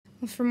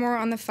For more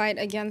on the fight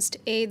against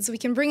AIDS, we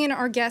can bring in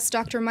our guest,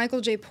 Dr.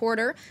 Michael J.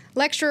 Porter,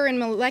 lecturer in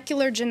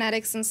molecular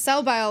genetics and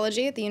cell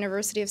biology at the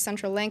University of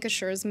Central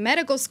Lancashire's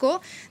Medical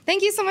School.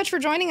 Thank you so much for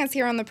joining us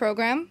here on the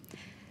program.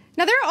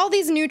 Now, there are all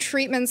these new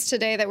treatments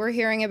today that we're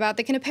hearing about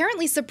that can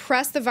apparently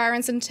suppress the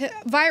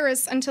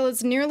virus until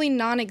it's nearly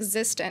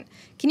non-existent.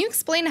 Can you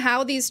explain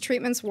how these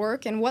treatments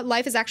work and what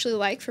life is actually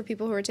like for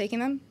people who are taking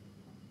them?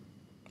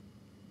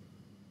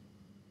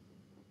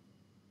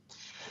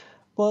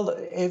 Well,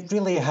 it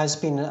really has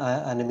been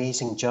an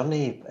amazing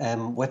journey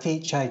with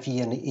HIV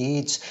and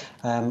AIDS.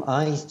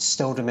 I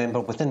still remember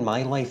within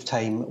my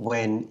lifetime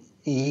when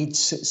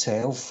AIDS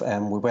itself,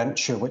 we weren't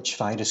sure which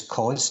virus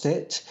caused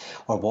it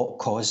or what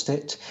caused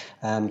it,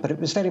 but it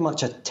was very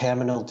much a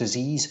terminal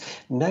disease.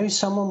 Now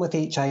someone with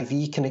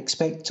HIV can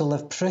expect to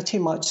live pretty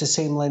much the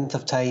same length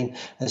of time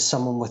as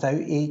someone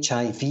without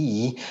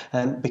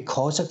HIV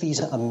because of these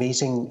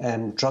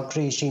amazing drug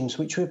regimes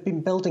which we've been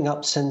building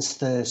up since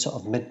the sort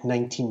of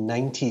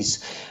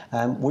mid-1990s,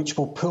 which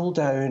will pull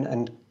down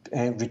and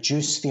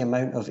reduce the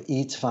amount of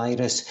AIDS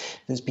virus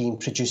that's being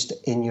produced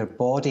in your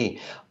body.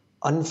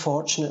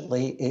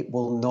 Unfortunately, it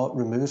will not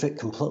remove it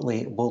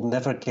completely. It will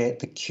never get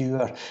the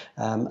cure,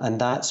 and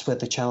that's where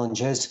the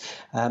challenge is.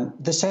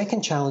 The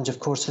second challenge, of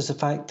course, is the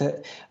fact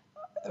that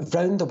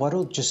around the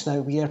world just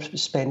now, we are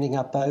spending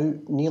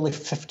about nearly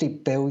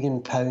 £50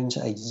 billion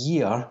a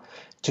year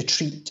to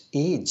treat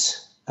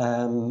AIDS.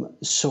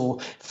 So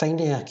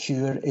finding a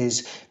cure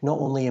is not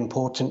only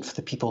important for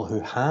the people who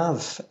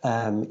have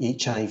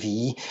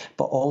HIV,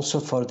 but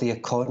also for the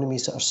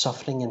economies that are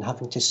suffering and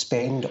having to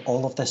spend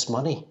all of this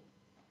money.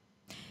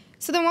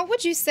 So then what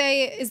would you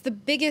say is the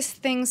biggest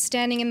thing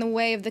standing in the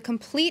way of the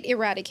complete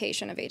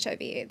eradication of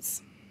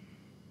HIV/AIDS?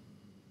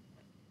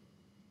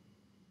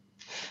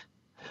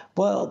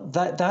 Well,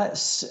 that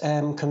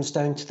comes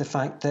down to the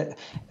fact that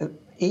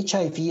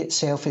HIV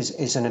itself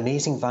is an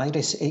amazing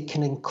virus. It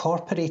can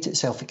incorporate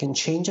itself, it can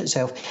change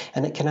itself,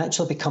 and it can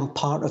actually become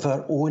part of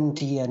our own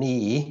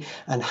DNA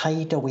and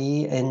hide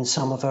away in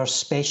some of our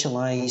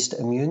specialized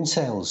immune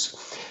cells.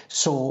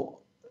 So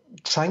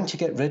trying to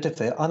get rid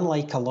of it,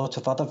 unlike a lot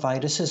of other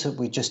viruses that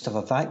we just have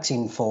a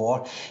vaccine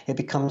for, it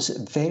becomes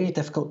very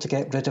difficult to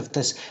get rid of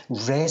this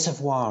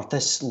reservoir,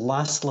 this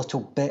last little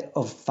bit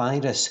of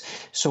virus.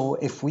 So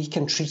if we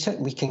can treat it,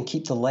 we can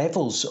keep the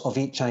levels of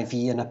HIV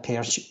in a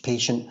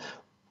patient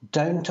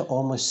down to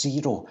almost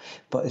zero.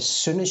 But as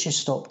soon as you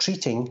stop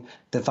treating,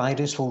 the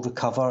virus will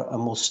recover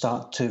and will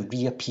start to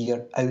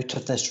reappear out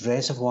of this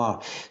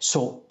reservoir.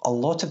 So a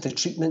lot of the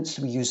treatments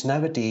we use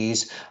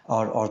nowadays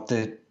or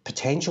the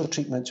potential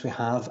treatments we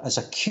have as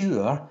a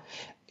cure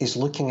is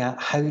looking at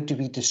how do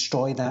we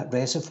destroy that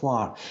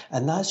reservoir.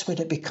 And that's where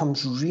it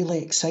becomes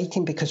really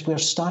exciting, because we're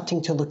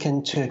starting to look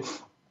into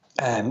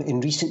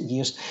in recent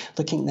years,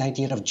 looking at the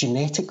idea of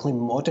genetically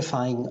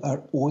modifying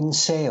our own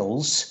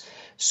cells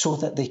so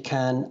that they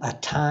can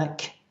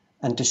attack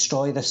and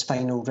destroy this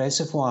final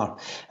reservoir.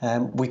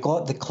 We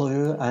got the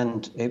clue,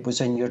 and it was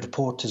in your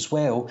report as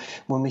well,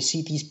 when we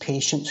see these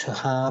patients who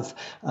have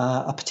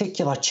a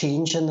particular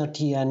change in their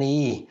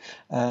DNA,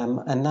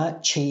 and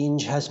that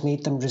change has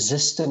made them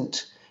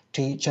resistant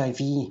to HIV.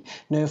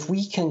 Now, if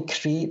we can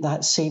create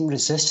that same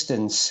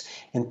resistance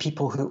in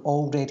people who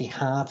already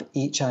have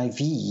HIV,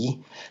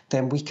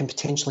 then we can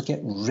potentially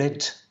get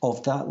rid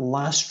of that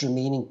last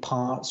remaining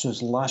parts,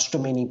 those last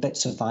remaining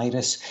bits of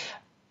virus,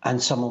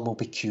 and someone will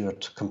be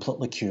cured,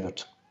 completely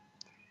cured.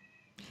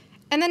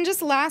 And then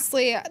just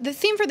lastly, the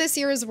theme for this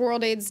year's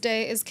World AIDS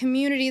Day is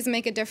communities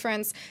make a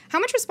difference. How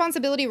much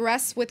responsibility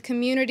rests with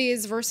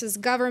communities versus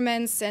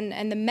governments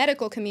and the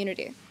medical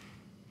community?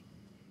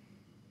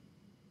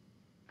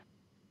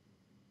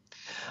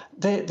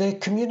 The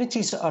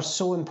communities are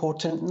so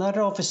important. There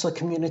are obviously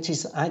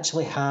communities that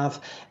actually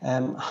have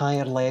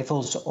higher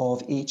levels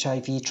of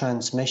HIV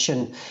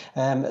transmission.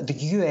 The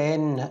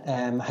UN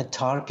had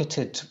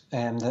targeted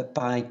that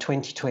by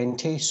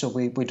 2020, so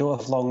we don't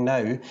have long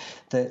now,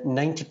 that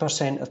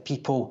 90% of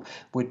people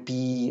would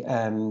be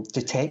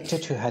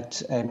detected who had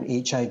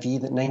HIV,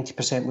 that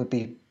 90% would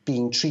be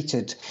being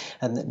treated,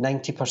 and that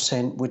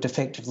 90% would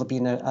effectively be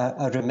in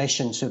a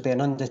remission, so it would be an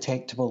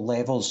undetectable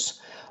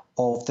levels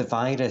of the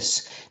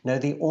virus. Now,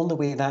 the only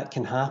way that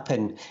can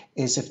happen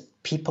is if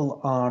people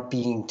are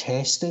being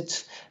tested,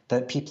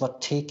 that people are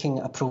taking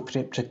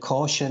appropriate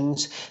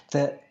precautions,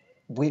 that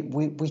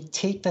we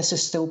take this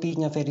as still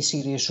being a very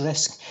serious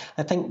risk.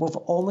 I think we've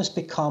almost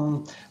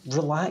become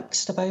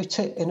relaxed about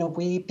it in a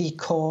way,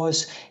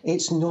 because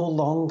it's no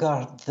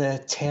longer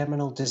the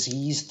terminal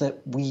disease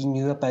that we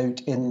knew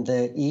about in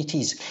the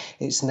 80s.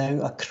 It's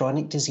now a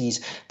chronic disease,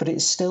 but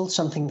it's still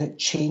something that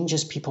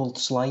changes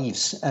people's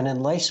lives. And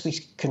unless we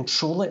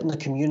control it in the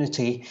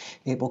community,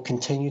 it will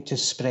continue to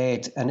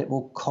spread, and it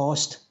will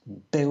cost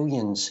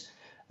billions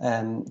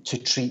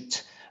to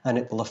treat, and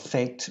it will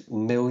affect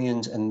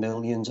millions and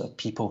millions of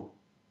people.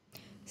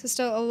 So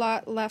still a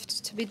lot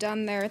left to be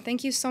done there.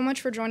 Thank you so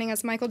much for joining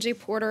us, Michael J.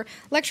 Porter,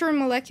 lecturer in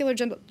molecular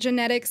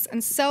genetics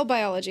and cell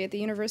biology at the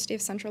University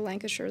of Central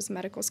Lancashire's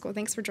Medical School.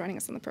 Thanks for joining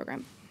us on the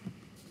program.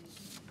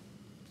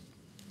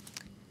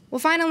 Well,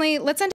 finally, let's end